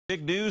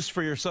Big news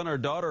for your son or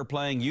daughter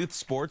playing youth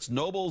sports.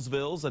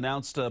 Noblesville's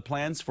announced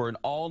plans for an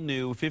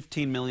all-new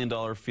 $15 million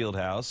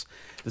fieldhouse.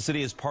 The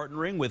city is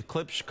partnering with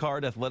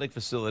Klipschkart Athletic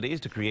Facilities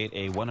to create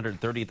a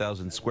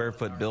 130,000 square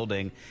foot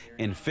building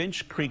in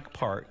Finch Creek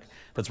Park.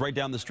 That's right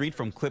down the street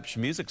from Klipsch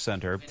Music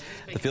Center.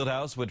 The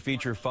fieldhouse would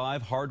feature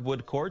 5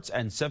 hardwood courts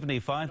and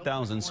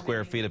 75,000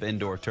 square feet of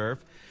indoor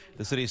turf.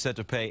 The city is set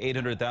to pay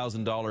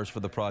 $800,000 for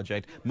the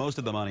project. Most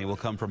of the money will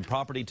come from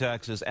property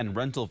taxes and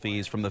rental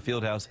fees from the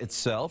fieldhouse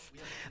itself.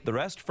 The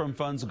rest from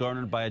funds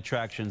garnered by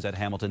attractions at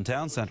Hamilton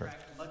Town Center.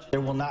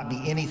 There will not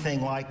be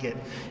anything like it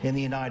in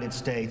the United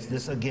States.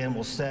 This, again,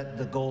 will set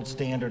the gold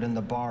standard and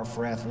the bar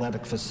for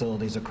athletic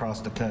facilities across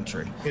the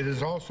country. It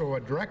is also a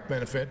direct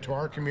benefit to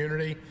our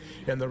community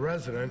and the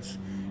residents,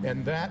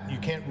 and that you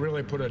can't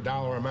really put a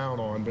dollar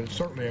amount on, but it's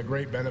certainly a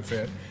great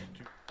benefit.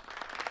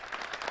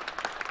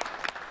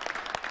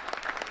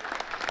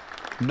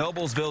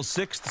 Noblesville's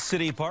 6th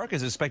city park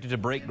is expected to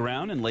break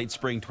ground in late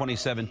spring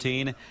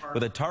 2017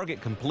 with a target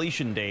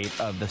completion date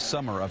of the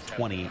summer of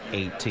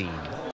 2018.